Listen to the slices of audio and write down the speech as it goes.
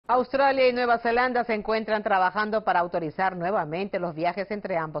Australia y Nueva Zelanda se encuentran trabajando para autorizar nuevamente los viajes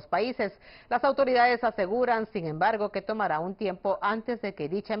entre ambos países. Las autoridades aseguran, sin embargo, que tomará un tiempo antes de que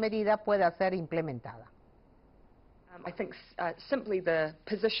dicha medida pueda ser implementada.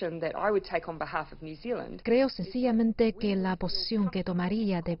 Creo sencillamente que la posición que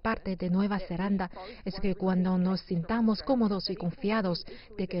tomaría de parte de Nueva Zelanda es que cuando nos sintamos cómodos y confiados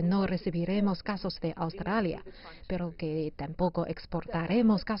de que no recibiremos casos de Australia, pero que tampoco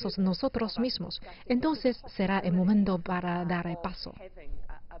exportaremos casos nosotros mismos, entonces será el momento para dar el paso.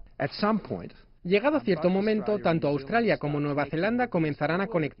 Llegado cierto momento, tanto Australia como Nueva Zelanda comenzarán a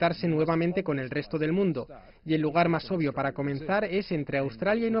conectarse nuevamente con el resto del mundo, y el lugar más obvio para comenzar es entre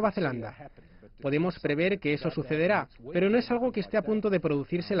Australia y Nueva Zelanda. Podemos prever que eso sucederá, pero no es algo que esté a punto de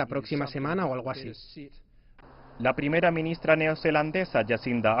producirse la próxima semana o algo así. La primera ministra neozelandesa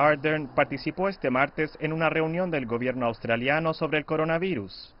Jacinda Ardern participó este martes en una reunión del gobierno australiano sobre el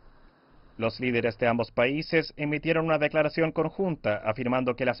coronavirus. Los líderes de ambos países emitieron una declaración conjunta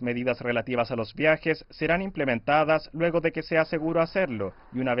afirmando que las medidas relativas a los viajes serán implementadas luego de que sea seguro hacerlo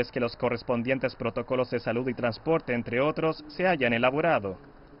y una vez que los correspondientes protocolos de salud y transporte, entre otros, se hayan elaborado.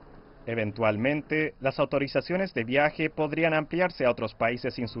 Eventualmente, las autorizaciones de viaje podrían ampliarse a otros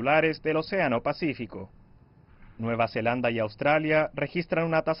países insulares del Océano Pacífico. Nueva Zelanda y Australia registran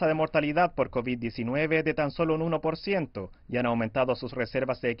una tasa de mortalidad por COVID-19 de tan solo un 1% y han aumentado sus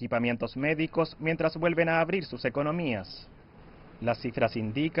reservas de equipamientos médicos mientras vuelven a abrir sus economías. Las cifras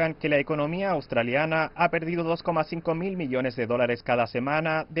indican que la economía australiana ha perdido 2,5 mil millones de dólares cada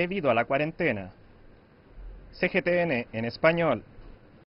semana debido a la cuarentena. CGTN en español.